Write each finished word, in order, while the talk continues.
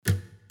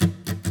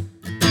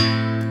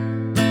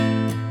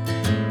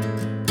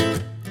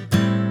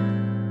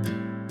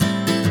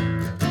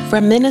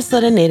From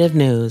Minnesota Native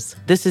News,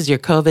 this is your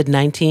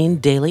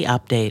COVID-19 Daily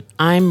Update.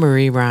 I'm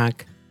Marie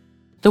Rock.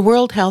 The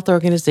World Health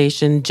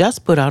Organization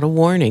just put out a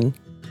warning.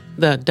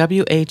 The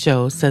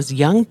WHO says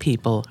young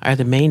people are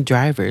the main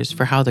drivers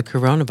for how the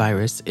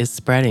coronavirus is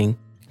spreading.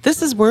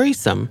 This is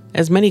worrisome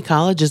as many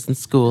colleges and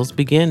schools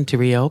begin to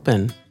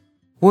reopen.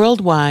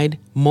 Worldwide,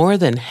 more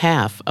than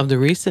half of the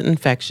recent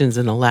infections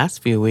in the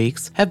last few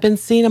weeks have been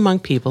seen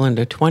among people in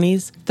their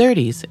 20s,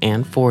 30s,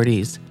 and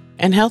 40s.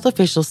 And health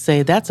officials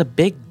say that's a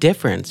big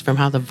difference from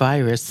how the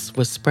virus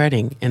was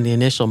spreading in the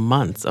initial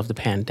months of the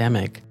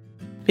pandemic.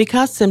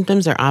 Because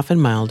symptoms are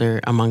often milder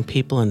among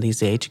people in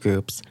these age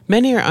groups,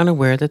 many are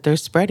unaware that they're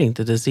spreading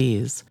the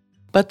disease.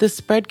 But this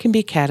spread can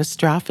be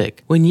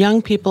catastrophic when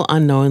young people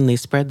unknowingly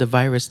spread the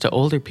virus to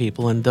older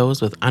people and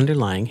those with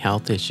underlying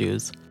health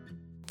issues.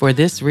 For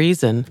this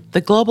reason,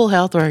 the Global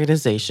Health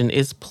Organization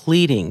is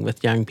pleading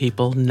with young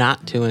people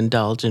not to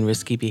indulge in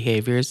risky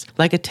behaviors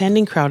like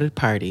attending crowded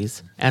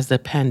parties as the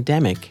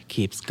pandemic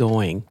keeps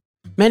going.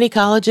 Many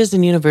colleges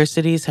and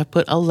universities have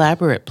put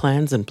elaborate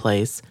plans in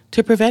place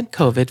to prevent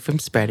COVID from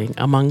spreading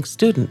among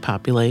student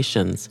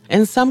populations,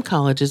 and some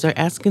colleges are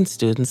asking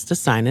students to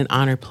sign an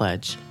honor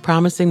pledge,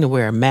 promising to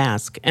wear a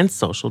mask and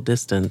social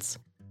distance.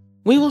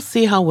 We will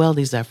see how well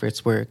these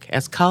efforts work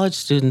as college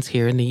students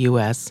here in the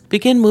U.S.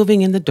 begin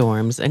moving in the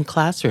dorms and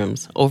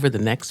classrooms over the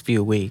next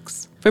few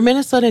weeks. For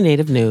Minnesota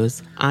Native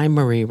News, I'm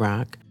Marie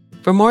Rock.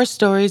 For more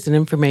stories and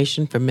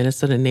information from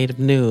Minnesota Native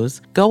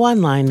News, go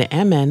online to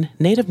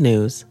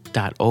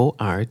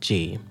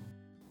mnnativenews.org.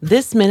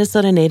 This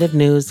Minnesota Native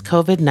News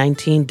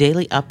COVID-19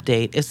 Daily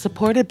Update is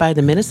supported by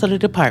the Minnesota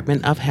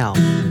Department of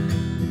Health.